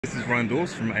This is Ryan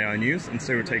Dawes from AI News, and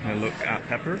today we're taking a look at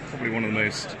Pepper, probably one of the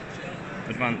most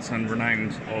advanced and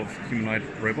renowned of humanoid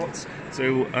robots.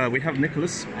 So we have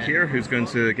Nicholas here, who's going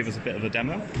to give us a bit of a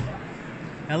demo.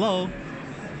 Hello.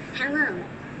 Hello.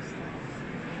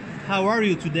 How are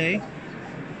you today?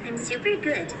 I'm super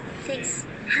good, thanks.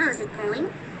 How's it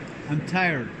going? I'm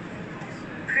tired.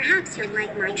 Perhaps you'd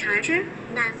like my charger?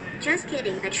 Nah, just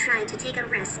kidding, but try to take a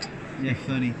rest. Yeah,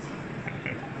 funny.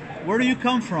 Where do you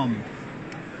come from?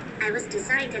 I was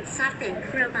designed at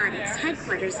Softbank Robotics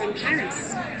headquarters in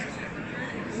Paris.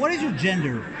 What is your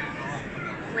gender?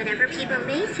 Whatever people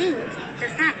may think, the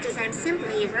fact is I'm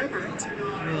simply a robot.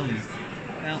 Really?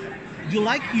 Well, do you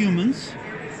like humans?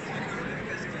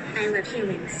 I love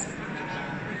humans.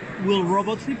 Will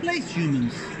robots replace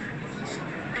humans?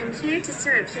 I'm here to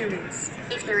serve humans.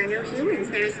 If there are no humans,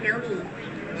 there is no me.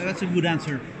 That's a good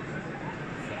answer.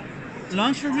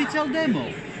 Launch a retail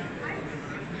demo.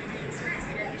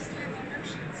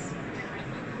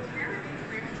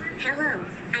 Hello,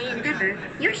 I am Pepper,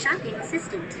 your shopping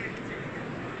assistant.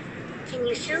 Can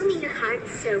you show me your card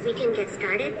so we can get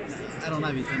started? I don't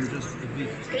have it, I'm just a bit.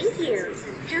 Thank you.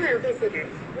 Hello, visitor.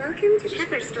 Welcome to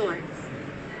Pepper Store.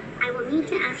 I will need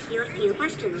to ask you a few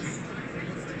questions.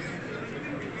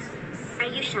 Are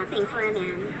you shopping for a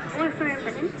man or for a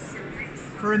woman?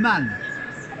 For a man.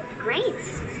 Great.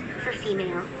 For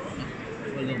female.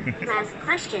 Well done. Last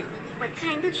question. What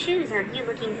kind of shoes are you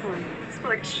looking for?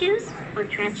 Sport shoes or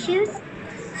dress shoes?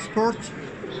 Sport.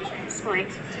 Sport.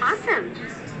 Awesome.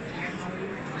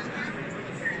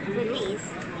 With these,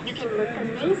 you can look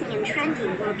amazing and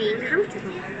trendy while being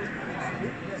comfortable.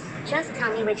 Just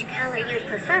tell me which color you'd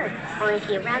prefer, or if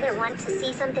you rather want to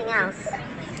see something else.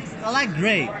 I like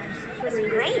gray.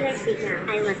 Great.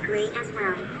 I love gray as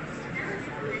well.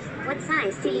 What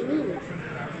size do you need?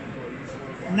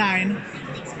 9.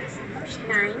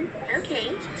 9?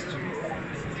 Okay.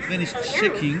 Then it's Oh, no.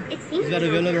 checking It seems is that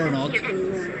you don't available or have not. here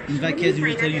anymore. In that Let me case, it will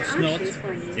find tell you other it's not. options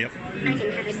for you. Yep. I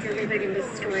can have it delivered in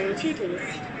this store in 2 days.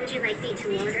 Would you like me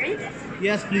to order it?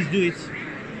 Yes, please do it.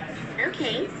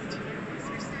 Okay.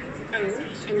 Oh,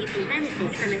 and you can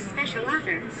benefit from a special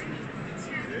offer.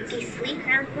 These sleek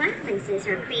round black laces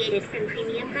are created from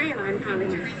premium nylon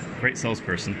polymer. Great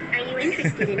salesperson. Are you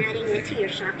interested in adding it to your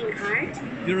shopping cart?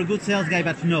 You're a good sales guy,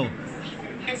 but no.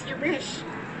 As you wish.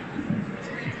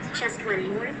 Just one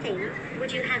more thing.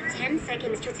 Would you have 10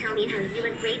 seconds to tell me how you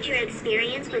would rate your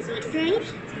experience with me today?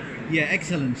 Yeah,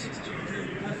 excellent.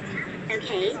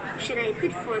 Okay. Should I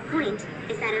put 4 points?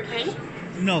 Is that okay?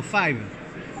 No, 5.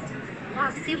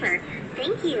 Wow, super.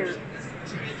 Thank you.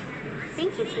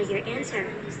 Thank you for your answer.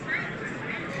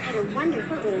 Have a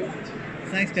wonderful day.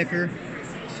 Thanks, Pepper.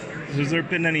 Has there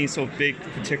been any sort of big,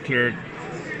 particular,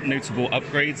 notable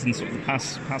upgrades in sort of the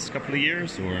past couple of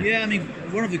years, or? Yeah, I mean,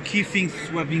 one of the key things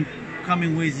we've been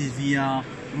coming with is the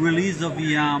release of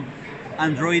the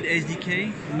Android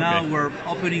SDK. Now Okay. we're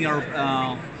opening our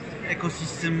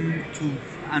ecosystem to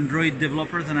Android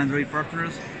developers and Android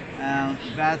partners.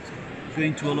 That's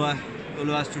going to allow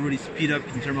us to really speed up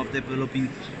in terms of developing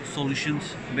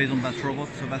solutions based on that robot.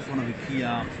 So that's one of the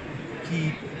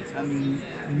key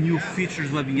new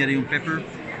features we've been getting on Pepper.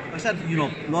 I said,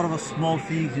 a lot of small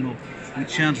things, we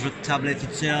changed the tablet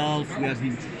itself, we have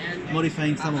been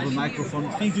modifying some of the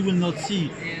microphones, things you will not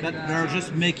see, but they're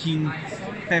just making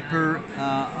Pepper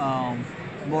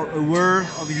more aware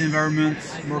of his environment,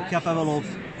 more capable of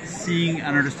seeing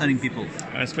and understanding people.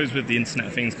 I suppose with the Internet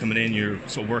of Things coming in, you're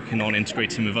sort of working on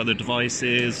integrating with other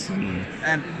devices.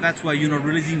 And that's why,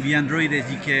 releasing the Android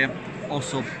SDK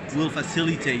also will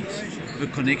facilitate the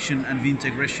connection and the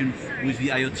integration with the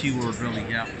IoT world, really,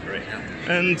 yeah. Great.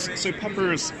 And so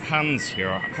Pepper's hands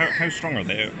here, how strong are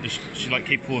they? Is she like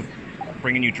capable of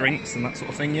bringing you drinks and that sort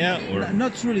of thing yet? Or?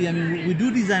 Not really. I mean, we do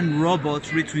design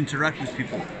robots really to interact with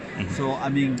people. Mm-hmm. So, I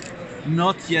mean,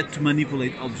 not yet to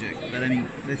manipulate objects, but I mean,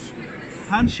 let's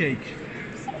handshake.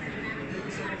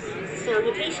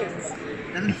 Salutations.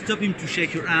 Doesn't stop him to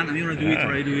shake your hand. I mean, you want to do it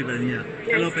or I do it, but yeah.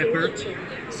 Hello, Nice to Pepper. meet you.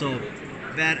 So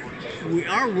that we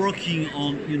are working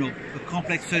on, a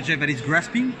complex subject that is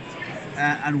grasping,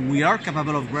 and we are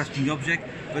capable of grasping object.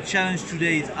 The challenge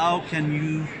today is how can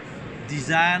you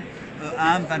design an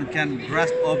amp that can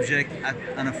grasp object at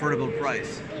an affordable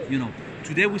price.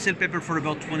 Today we sell Pepper for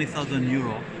about 20,000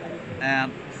 euro,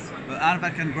 and the amp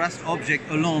that can grasp object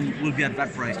alone will be at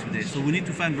that price today. So we need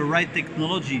to find the right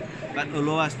technology that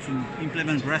allow us to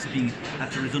implement grasping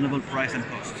at a reasonable price and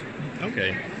cost.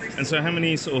 Okay. And so how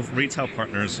many sort of retail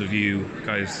partners have you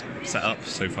guys set up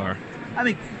so far? I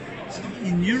mean,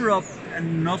 in Europe,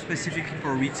 and not specifically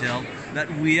for retail, that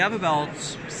we have about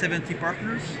 70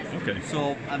 partners. Okay.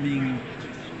 So, I mean,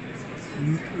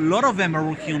 A lot of them are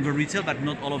working on the retail, but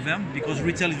not all of them, because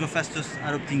retail is the fastest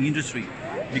adopting industry.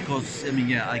 Because I mean,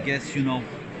 yeah, I guess you know,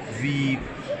 the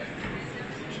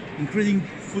increasing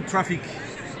foot traffic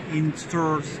in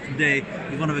stores today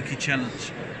is one of the key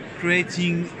challenges.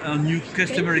 Creating a new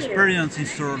customer experience in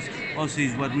stores also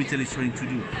is what retail is trying to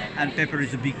do, and paper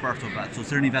is a big part of that. So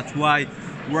certainly that's why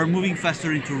we're moving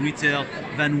faster into retail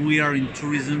than we are in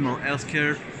tourism or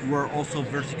healthcare. We're also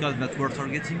verticals that we're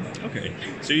targeting. Okay,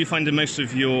 so you find that most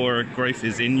of your growth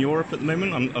is in Europe at the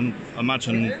moment? I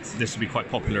imagine this will be quite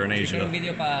popular in Asia.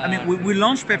 I mean, we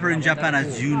launched paper in Japan,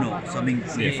 as you know. So I mean,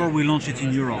 before we launched it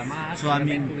in Europe. So I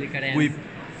mean,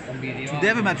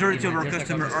 today the majority of our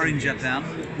customers are in Japan.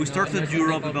 We started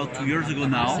Europe about 2 years ago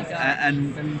now,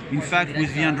 and in fact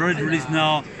with the Android release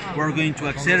now, we're going to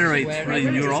accelerate really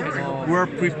in Europe. We're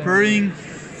preparing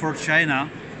for China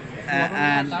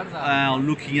and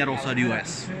looking at also the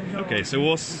US. Okay, so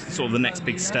what's sort of the next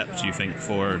big step, do you think,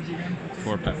 for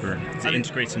Pepper? Is it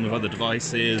integrating with other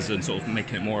devices and sort of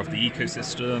making it more of the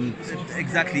ecosystem?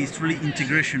 Exactly, it's really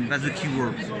integration, that's the key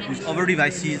word. With other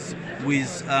devices,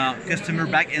 with customer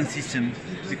back-end system,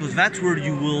 because that's where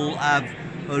you will have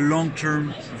a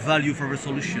long-term value for the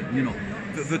solution. You know,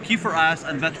 the key for us,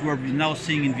 and that's what we're now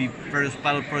seeing in the various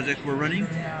pilot projects we're running,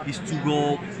 is to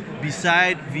go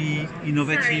beside the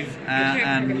innovative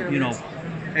and you know,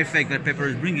 effect that Pepper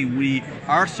is bringing. We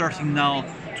are starting now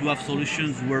to have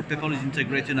solutions where Pepper is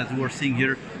integrated, as we're seeing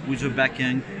here, with the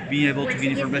backend, being able to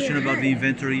get information about the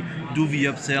inventory, do the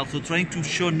upsell. So trying to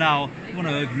show now, I want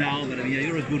to hug now, but I mean, yeah,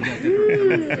 you're a good guy, Pepper.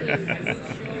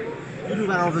 You do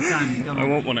that all the time. I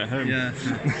want one at home. Yeah.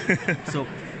 So,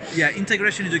 yeah,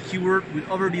 integration is a keyword with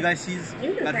other devices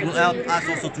that will help us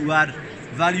also to add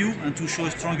value and to show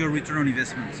a stronger return on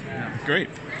investment. Yeah. Great.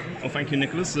 Well, thank you,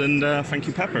 Nicholas, and thank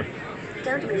you, Pepper.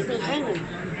 Don't leave me hanging.